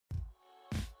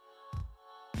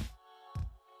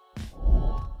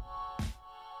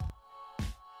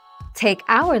Take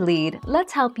our lead,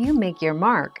 let's help you make your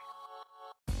mark.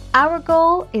 Our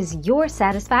goal is your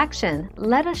satisfaction.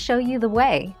 Let us show you the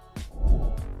way.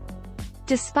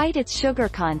 Despite its sugar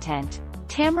content,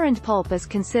 tamarind pulp is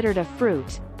considered a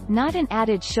fruit, not an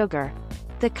added sugar,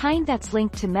 the kind that's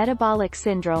linked to metabolic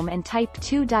syndrome and type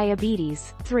 2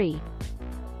 diabetes. 3.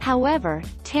 However,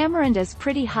 tamarind is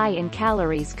pretty high in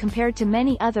calories compared to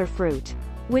many other fruit,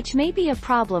 which may be a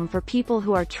problem for people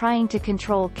who are trying to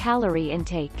control calorie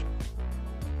intake.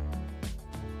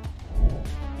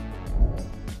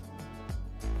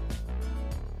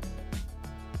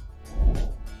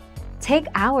 Take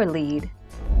our lead.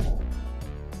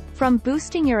 From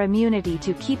boosting your immunity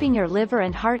to keeping your liver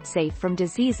and heart safe from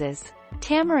diseases,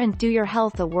 tamarind do your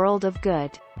health a world of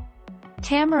good.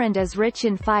 Tamarind is rich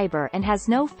in fiber and has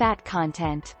no fat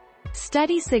content.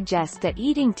 Studies suggest that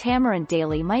eating tamarind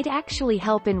daily might actually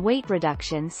help in weight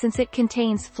reduction since it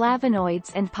contains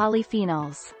flavonoids and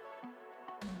polyphenols.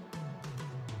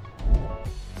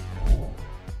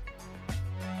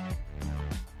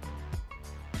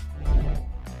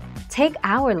 Take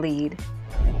our lead.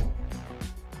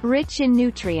 Rich in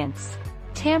nutrients.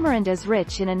 Tamarind is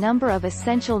rich in a number of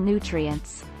essential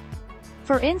nutrients.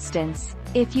 For instance,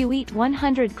 if you eat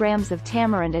 100 grams of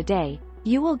tamarind a day,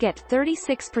 you will get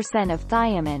 36% of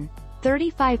thiamine,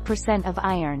 35% of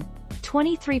iron,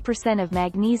 23% of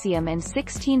magnesium and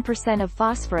 16% of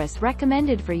phosphorus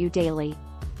recommended for you daily.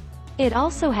 It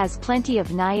also has plenty of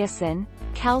niacin,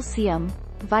 calcium,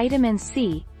 vitamin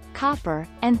C, copper,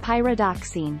 and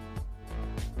pyridoxine.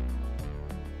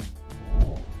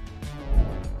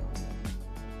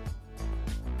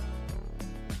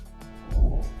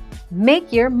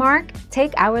 Make your mark,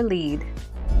 take our lead.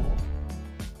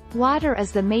 Water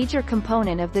is the major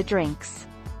component of the drinks.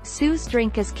 Sue's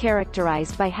drink is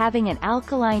characterized by having an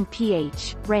alkaline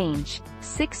pH range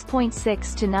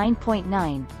 6.6 to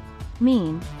 9.9,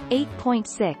 mean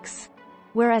 8.6,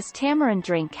 whereas tamarind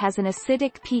drink has an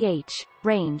acidic pH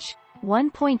range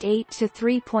 1.8 to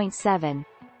 3.7,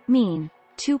 mean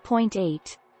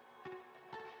 2.8.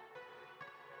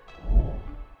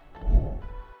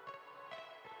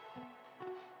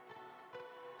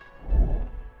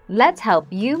 Let's help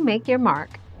you make your mark.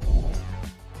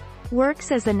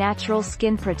 Works as a natural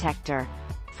skin protector.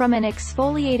 From an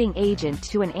exfoliating agent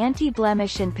to an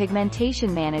anti-blemish and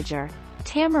pigmentation manager,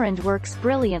 tamarind works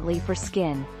brilliantly for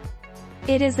skin.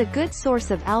 It is a good source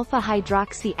of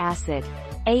alpha-hydroxy acid,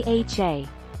 AHA,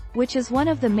 which is one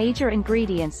of the major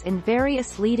ingredients in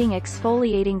various leading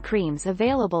exfoliating creams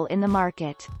available in the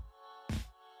market.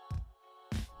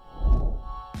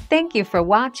 Thank you for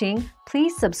watching.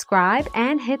 Please subscribe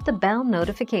and hit the bell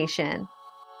notification.